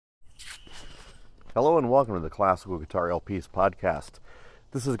Hello and welcome to the Classical Guitar LPs podcast.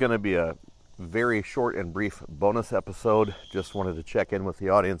 This is going to be a very short and brief bonus episode. Just wanted to check in with the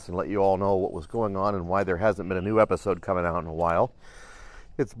audience and let you all know what was going on and why there hasn't been a new episode coming out in a while.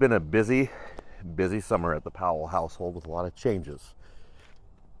 It's been a busy summer at the Powell household with a lot of changes.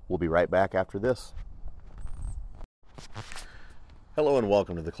 We'll be right back after this. Hello and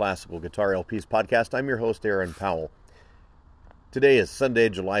welcome to the Classical Guitar LPs podcast. I'm your host, Aaron Powell. Today is Sunday,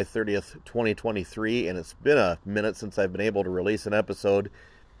 July 30th, 2023, and it's been a minute since I've been able to release an episode.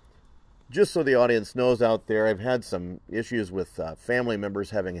 Just so the audience knows out there, I've had some issues with family members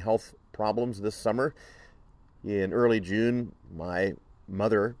having health problems this summer. In early June, my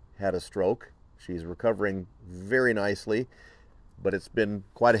mother had a stroke. She's recovering very nicely, but it's been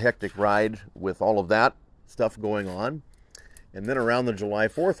quite a hectic ride with all of that stuff going on. And then around the July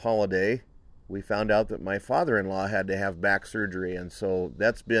 4th holiday, we found out that my father-in-law had to have back surgery, and so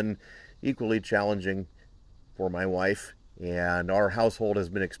that's been equally challenging for my wife, and our household has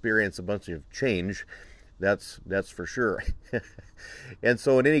been experiencing a bunch of change, that's for sure. And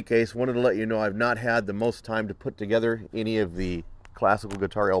so in any case, wanted to let you know I've not had the most time to put together any of the Classical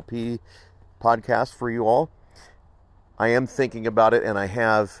Guitar LP podcasts for you all. I am thinking about it, and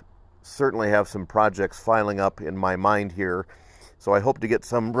I certainly have some projects filing up in my mind here. So I hope to get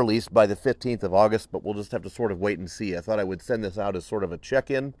some released by the 15th of August, but we'll just have to sort of wait and see. I thought I would send this out as sort of a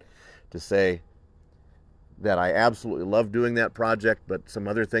check-in to say that I absolutely love doing that project, but some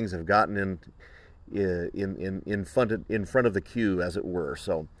other things have gotten in front of the queue, as it were.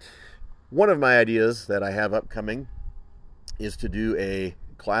 So one of my ideas that I have upcoming is to do a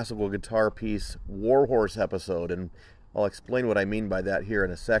classical guitar piece Warhorse episode, and I'll explain what I mean by that here in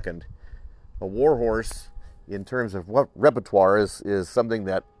a second. A Warhorse, in terms of what repertoire, is something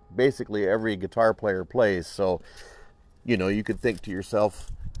that basically every guitar player plays. So, you could think to yourself,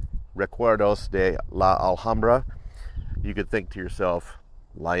 Recuerdos de la Alhambra. You could think to yourself,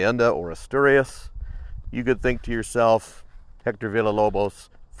 Leyenda or Asturias. You could think to yourself, Hector Villa-Lobos'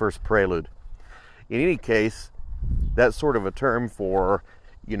 First Prelude. In any case, that's sort of a term for,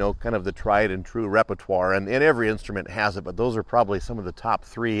 kind of the tried and true repertoire. And every instrument has it, but those are probably some of the top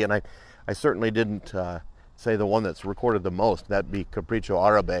three. And I certainly didn't say the one that's recorded the most. That'd be Capriccio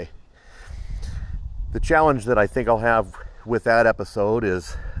Árabe. The challenge that I think I'll have with that episode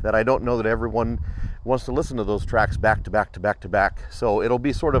is that I don't know that everyone wants to listen to those tracks back to back to back to back. So it'll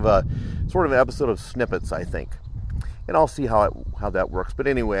be sort of an episode of snippets, I think. And I'll see how that works. But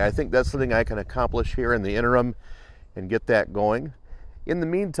anyway, I think that's something I can accomplish here in the interim and get that going. In the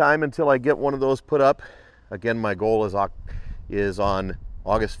meantime, until I get one of those put up, again, my goal is on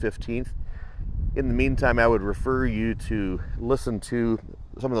August 15th. In the meantime, I would refer you to listen to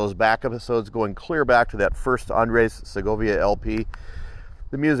some of those back episodes going clear back to that first Andres Segovia LP.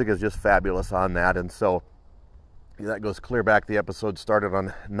 The music is just fabulous on that, and so that goes clear back. The episode started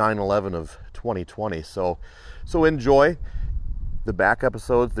on 9/11 of 2020. So enjoy the back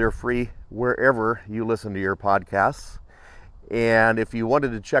episodes. They're free wherever you listen to your podcasts. And if you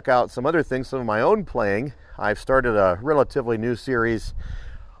wanted to check out some other things, some of my own playing, I've started a relatively new series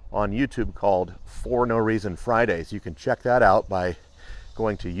on YouTube called For No Reason Fridays. You can check that out by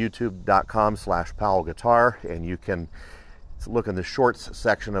going to youtube.com/Powell Guitar, and you can look in the shorts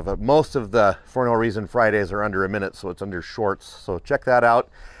section of it. Most of the For No Reason Fridays are under a minute, so it's under shorts. So check that out.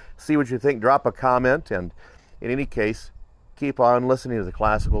 See what you think. Drop a comment, and in any case, keep on listening to the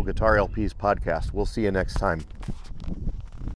Classical Guitar LPs podcast. We'll see you next time.